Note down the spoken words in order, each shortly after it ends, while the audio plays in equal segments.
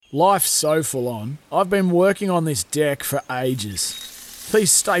Life's so full on. I've been working on this deck for ages. These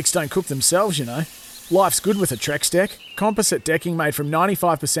steaks don't cook themselves, you know. Life's good with a Trex deck. Composite decking made from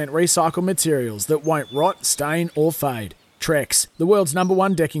 95% recycled materials that won't rot, stain or fade. Trex, the world's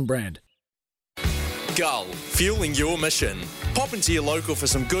 #1 decking brand. Gull, fueling your mission. Pop into your local for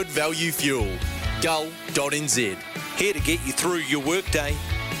some good value fuel. Gull.nz. Here to get you through your workday.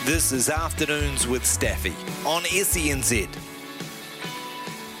 This is Afternoons with Staffy on SENZ.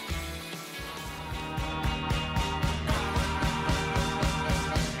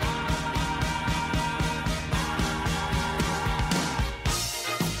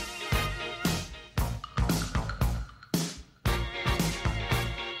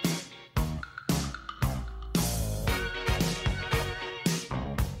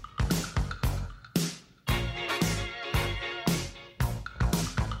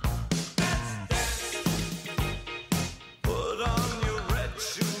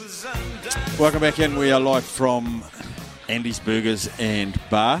 Welcome back in. We are live from Andy's Burgers and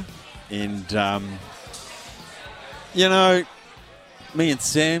Bar. And, me and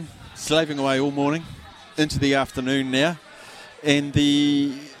Sam slaving away all morning into the afternoon now. And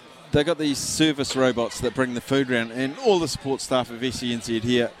they got these service robots that bring the food around. And all the support staff of SENZ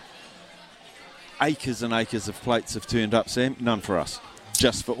here, acres and acres of plates have turned up, Sam. None for us.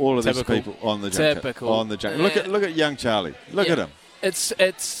 Just for all of these people on the junket. Typical. On the junket. Look at young Charlie. Look at him. It's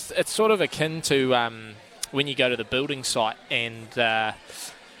sort of akin to when you go to the building site and,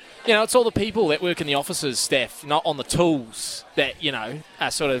 it's all the people that work in the offices, staff, not on the tools that, are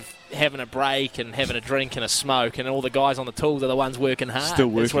sort of having a break and having a drink and a smoke, and all the guys on the tools are the ones working hard. Still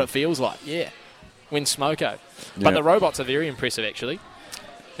working. That's what it feels like, yeah. When smoko. But the robots are very impressive, actually,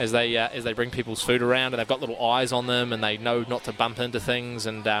 as they bring people's food around, and they've got little eyes on them, and they know not to bump into things.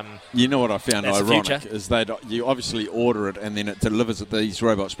 And you know what I found ironic is you obviously order it, and then it delivers it. These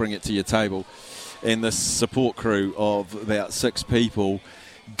robots bring it to your table, and this support crew of about 6 people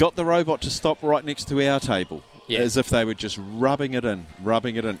got the robot to stop right next to our table, as if they were just rubbing it in.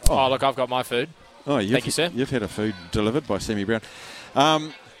 Oh, look, I've got my food. Oh, thank you, sir. You've had a food delivered by Sammy Brown.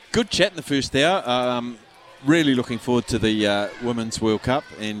 Good chat in the first hour. Really looking forward to the Women's World Cup,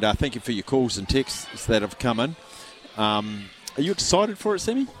 and thank you for your calls and texts that have come in. Are you excited for it,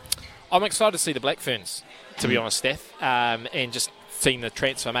 Sammy? I'm excited to see the Black Ferns, to be honest, Steph, and just seeing the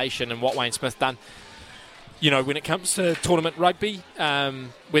transformation and what Wayne Smith done. When it comes to tournament rugby,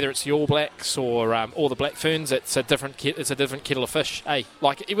 whether it's the All Blacks or the Black Ferns, it's a different kettle of fish. Hey,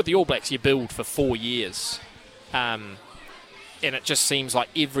 like with the All Blacks, you build for 4 years. And it just seems like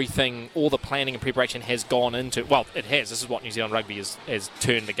everything, all the planning and preparation has gone into... Well, it has. This is what New Zealand Rugby has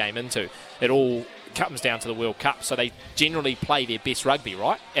turned the game into. It all comes down to the World Cup. So they generally play their best rugby,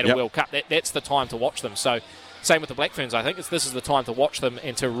 right, at a World Cup. That's the time to watch them. So same with the Black Ferns. I think this is the time to watch them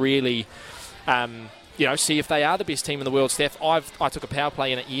and to really, see if they are the best team in the world, Steph. I took a power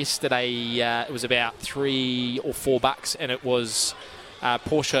play in it yesterday. It was about $3 or $4, and it was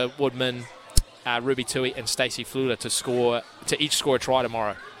Portia Woodman... Ruby Tui and Stacey Flula to each score a try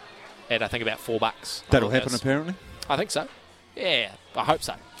tomorrow at I think about $4. That'll happen apparently. I think so. Yeah, I hope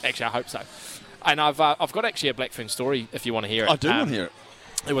so. Actually, I hope so. And I've got actually a Black Fern story if you want to hear it. I do want to hear it.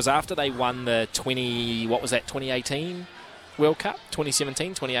 It was after they won the 2018 World Cup,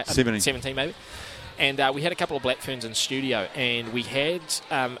 2017, 2017 maybe. And we had a couple of Black Ferns in studio, and we had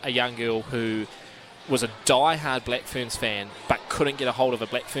a young girl who was a die-hard Black Ferns fan but couldn't get a hold of a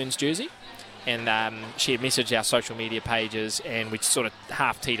Black Ferns jersey. And she had messaged our social media pages, and we sort of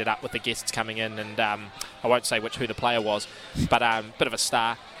half-teed it up with the guests coming in, and I won't say who the player was, but bit of a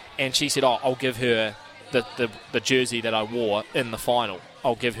star. And she said, I'll give her the jersey that I wore in the final.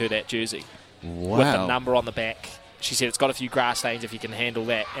 I'll give her that jersey. Wow. With the number on the back. She said, it's got a few grass stains if you can handle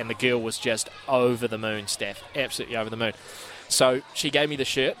that. And the girl was just over the moon, Steph. Absolutely over the moon. So she gave me the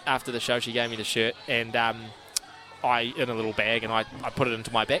shirt. After the show, she gave me the shirt, and I in a little bag, and I put it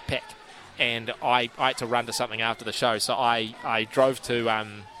into my backpack. And I had to run to something after the show, so I drove to, I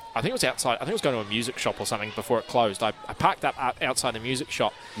think it was outside, I think it was going to a music shop or something before it closed. I parked up outside the music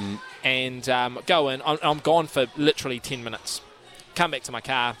shop and go in. I'm gone for literally 10 minutes. Come back to my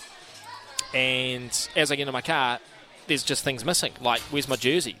car, and as I get into my car, there's just things missing. Like, where's my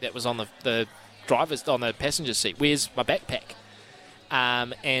jersey that was on the passenger seat? Where's my backpack?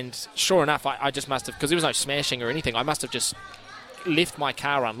 And sure enough, I just must have, because there was no smashing or anything, I must have just left my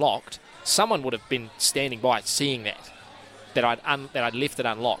car unlocked. Someone would have been standing by seeing that I'd left it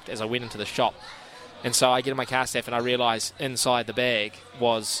unlocked as I went into the shop. And so I get in my car, Steph, and I realise inside the bag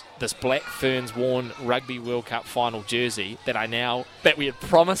was this Black Ferns worn Rugby World Cup final jersey that we had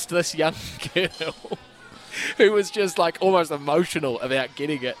promised this young girl. who was just like almost emotional about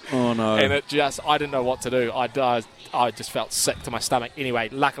getting it. Oh, no. And it just, I didn't know what to do. I just felt sick to my stomach. Anyway,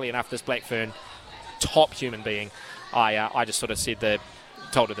 luckily enough, this Black Fern, top human being, I just sort of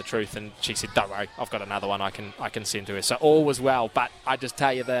told her the truth, and she said, "Don't worry, I've got another one I can send to her." So all was well. But I just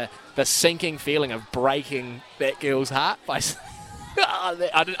tell you, the sinking feeling of breaking that girl's heart by.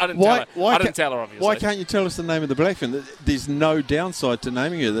 I didn't tell her, obviously. Why can't you tell us the name of the Black Fern? There's no downside to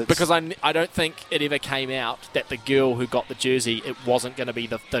naming her. Because I don't think it ever came out that the girl who got the jersey, it wasn't going to be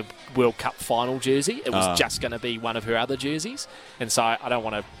the World Cup final jersey. It was just going to be one of her other jerseys. And so I don't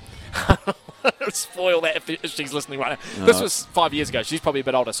want to spoil that if she's listening right now. This was 5 years ago. She's probably a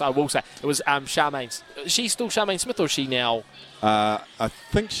bit older, so I will say it was Charmaine. Is she still Charmaine Smith, or is she now? I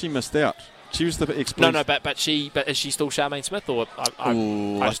think she missed out. She was the ex. No, but is she still Charmaine Smith, or I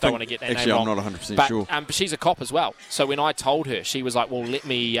just don't want to get that name wrong. I'm not 100% sure. But she's a cop as well. So when I told her, she was like, "Well, let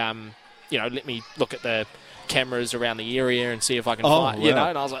me look at the cameras around the area and see if I can find." Wow. You know,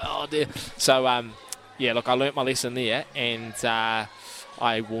 and I was like, "Oh dear." So look, I learnt my lesson there, and I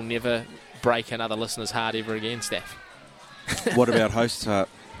will never break another listener's heart ever again, Steph. What about host's heart?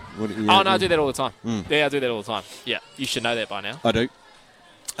 No, I do that all the time. Yeah, I do that all the time. Yeah, you should know that by now. I do.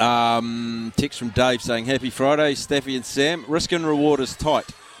 Text from Dave saying, "Happy Friday, Staffy and Sam. Risk and reward is tight."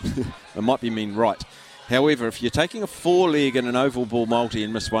 It might be mean right. However, if you're taking a 4-leg and an oval ball multi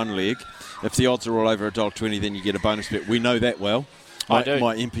and miss one leg, if the odds are all over $1.20, then you get a bonus bet. We know that well. I do.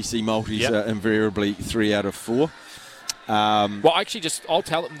 My NPC multis are invariably 3 out of 4. Well, actually, I'll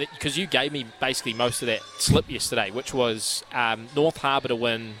tell them that because you gave me basically most of that slip yesterday, which was North Harbour to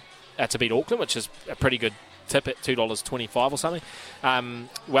win to beat Auckland, which is a pretty good tip at $2.25 or something.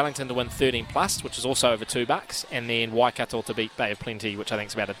 Wellington to win 13 plus, which is also over $2, and then Waikato to beat Bay of Plenty, which I think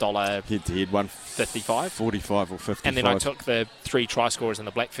is about $1 head to head, 55, 45 or 55. And then I took the 3 try scorers in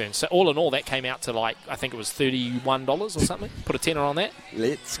the Black Ferns. So all in all, that came out to I think it was $31 or something. Put a tenner on that.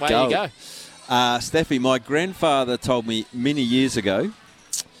 Let's go. There you go. Staffy, my grandfather told me many years ago,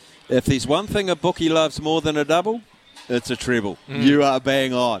 if there's one thing a bookie loves more than a double, it's a treble. You are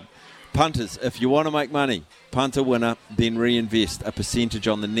bang on. Punters, if you want to make money, punt a winner, then reinvest a percentage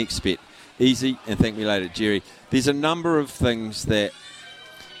on the next bet. Easy, and thank me later, Jerry. There's a number of things that,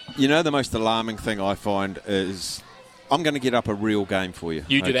 the most alarming thing I find is I'm going to get up a real game for you.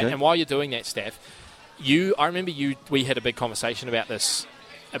 You do that, and while you're doing that, Steph, I remember we had a big conversation about this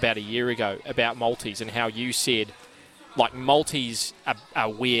about a year ago, about multis, and how you said, multis are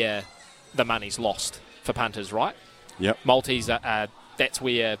where the money's lost for punters, right? Yep. Multis that's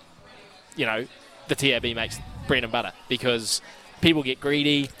where, the TAB makes bread and butter, because people get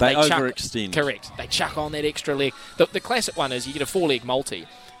greedy. They overextend. Correct. They chuck on that extra leg. The classic one is you get a 4-leg multi,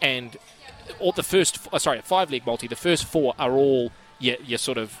 and a 5-leg multi. The first 4 are all you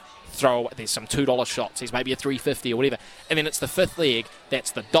sort of throw. There's some $2 shots. There's maybe a $3.50 or whatever, and then it's the 5th leg.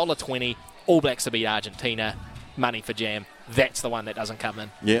 That's the $1.20. All Blacks to beat Argentina. Money for jam. That's the one that doesn't come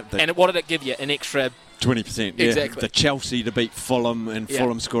in. Yeah. And what did it give you? An extra 20%. Yeah. Exactly. The Chelsea to beat Fulham, and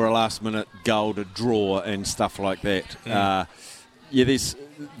Fulham score a last-minute goal to draw and stuff like that. There's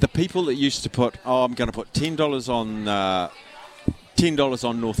the people that used to put, I'm going to put $10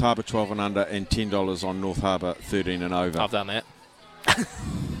 on North Harbour 12 and under, and $10 on North Harbour 13 and over. I've done that.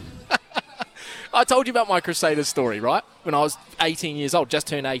 I told you about my Crusaders story, right? When I was 18 years old, just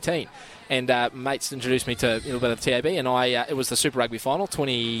turned 18. And mates introduced me to a little bit of TAB, and it was the Super Rugby final,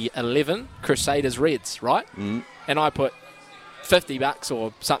 2011, Crusaders Reds, right? And I put $50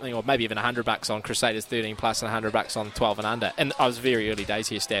 or something, or maybe even $100 on Crusaders 13 plus and $100 on 12 and under. And I was very early days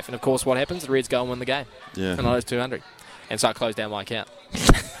here, Steph. And of course, what happens? The Reds go and win the game. Yeah. And I lose $200. And so I closed down my account.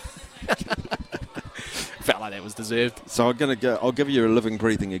 Felt like that was deserved. So I'll give you a living,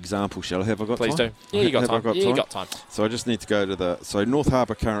 breathing example, shall I? Have I got Please time? Please do. Yeah, you got time. You got time. So I just need to go to so North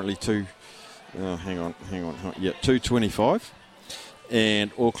Harbour currently hang on. Yeah, $2.25,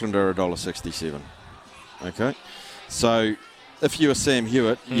 and Auckland are $1.67. Okay, so if you were Sam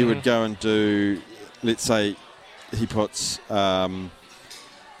Hewitt, you would go and do, let's say, he puts $10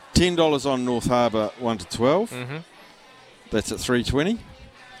 on North Harbour 1 to 12. That's at $3.20,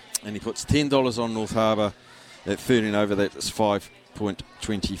 and he puts $10 on North Harbour at 13 over. That's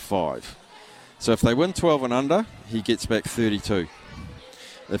 5.25. So if they win 12 and under, he gets back 32.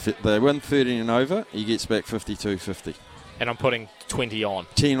 If they win 13 and over, he gets back 52.50. And I'm putting 20 on.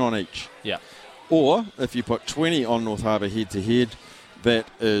 10 on each. Yeah. Or if you put 20 on North Harbour head to head, that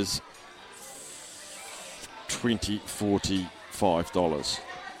is $45.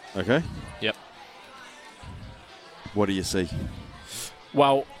 Okay? Yep. What do you see?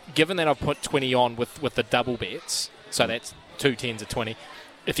 Well, given that I've put 20 on with the double bets, so that's 2 10s of 20,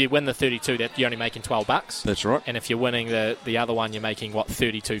 if you win the 32, that you're only making $12. That's right. And if you're winning the other one, you're making what,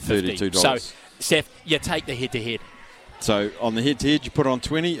 $32.50. $32. So, Steph, you take the head-to-head. So on the head-to-head, you put on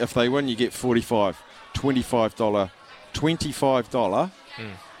 20. If they win, you get 45. $25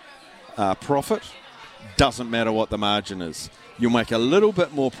 profit. Doesn't matter what the margin is. You'll make a little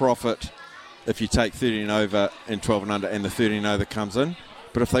bit more profit if you take 30 and over and 12 and under, and the 30 and over comes in.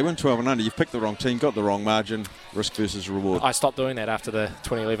 But if they win 12 and under, you've picked the wrong team, got the wrong margin, risk versus reward. I stopped doing that after the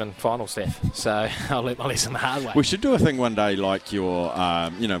 2011 final, Steph. So I'll learn my lesson the hard way. We should do a thing one day like your,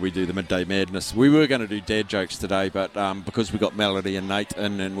 we do the Midday Madness. We were going to do dad jokes today, but because we got Melody and Nate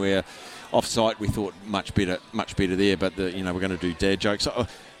in and we're off-site, we thought much better there. But, we're going to do dad jokes. So,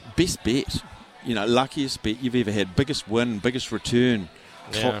 best bet, luckiest bet you've ever had, biggest win, biggest return.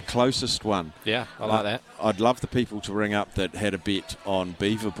 Closest one. Yeah, I like that. I'd love the people to ring up that had a bet on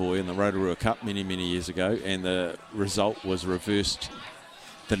Beaver Boy in the Rotorua Cup many, many years ago, and the result was reversed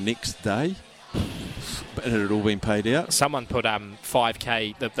the next day, and it had all been paid out. Someone put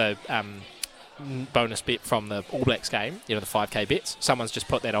 5K, the bonus bet from the All Blacks game, the 5K bets. Someone's just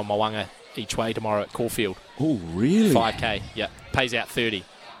put that on Moanga each way tomorrow at Caulfield. Oh, really? 5K, yeah. Pays out 30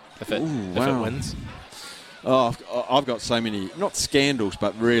 if it wins. Oh, I've got so many, not scandals,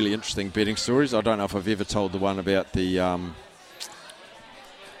 but really interesting betting stories. I don't know if I've ever told the one about the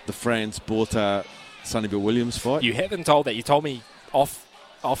Franz Borta Sonny Bill Williams fight. You haven't told that. You told me off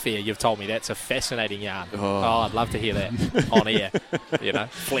air. You've told me that's a fascinating yarn. Oh, I'd love to hear that on air.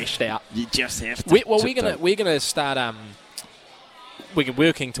 Fleshed out. You just have to. We're gonna start. We're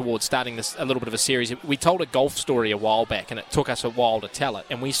working towards starting this a little bit of a series. We told a golf story a while back, and it took us a while to tell it.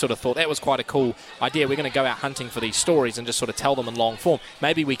 And we sort of thought that was quite a cool idea. We're going to go out hunting for these stories and just sort of tell them in long form.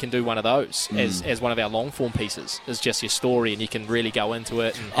 Maybe we can do one of those as one of our long form pieces. It's just your story, and you can really go into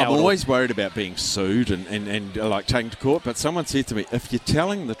it. And I'm always worried about being sued and like taken to court. But someone said to me, if you're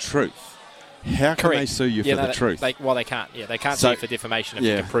telling the truth, how can they sue you for the truth? They can't. Yeah, they can't sue you for defamation if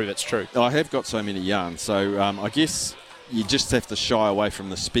you can prove it's true. I have got so many yarns, so I guess you just have to shy away from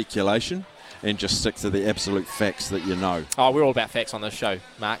the speculation and just stick to the absolute facts that you know. Oh, we're all about facts on this show,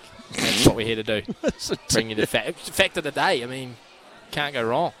 Mark. That's what we're here to do. Bring you the fact of the day. I mean, can't go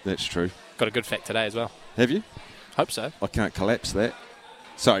wrong. That's true. Got a good fact today as well. Have you? Hope so. I can't collapse that.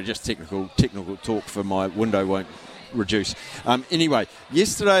 Sorry, just technical talk for my window won't reduce. Anyway,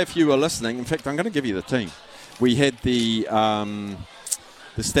 yesterday, if you were listening, in fact, I'm going to give you the team. We had the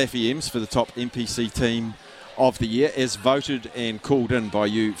Staffy M's for the top NPC team of the year, as voted and called in by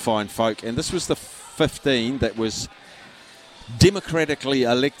you fine folk. And this was the 15 that was democratically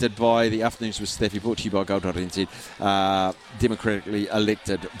elected by the Afternoons with Staffy, brought to you by Gold.nz, democratically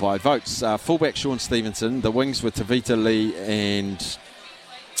elected by votes. Fullback Sean Stevenson, the wings were Tavita Lee and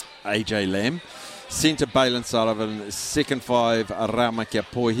AJ Lamb. Centre Balin Sullivan, second five Ramaka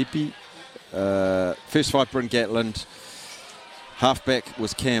Poihipi, first five Bryn Gatland. Halfback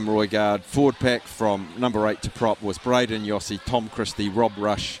was Cam Roygard. Forward pack from number 8 to prop was Braden Yossi, Tom Christie, Rob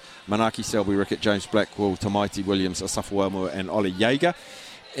Rush, Manaki Selby Rickett, James Blackwell, Tamaiti Williams, Asafa Wellmore and Ollie Jaeger.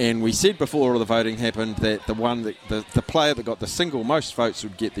 And we said before all the voting happened that the player that got the single most votes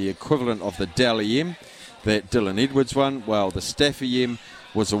would get the equivalent of the Dally M that Dylan Edwards won. Well, the Staffy M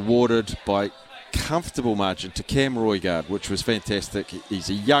was awarded by comfortable margin to Cam Roygard, which was fantastic. He's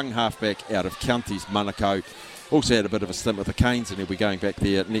a young halfback out of Counties Manukau. Also had a bit of a stint with the Canes, and he'll be going back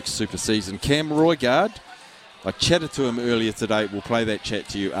there next super season. Cam Roygard, I chatted to him earlier today. We'll play that chat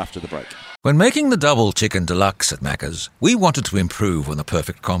to you after the break. When making the double chicken deluxe at Macca's, we wanted to improve on the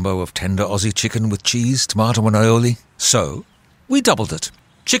perfect combo of tender Aussie chicken with cheese, tomato and aioli. So, we doubled it.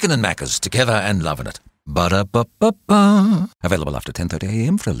 Chicken and Macca's, together and loving it. Ba-da-ba-ba-ba. Available after 10:30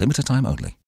 a.m. for a limited time only.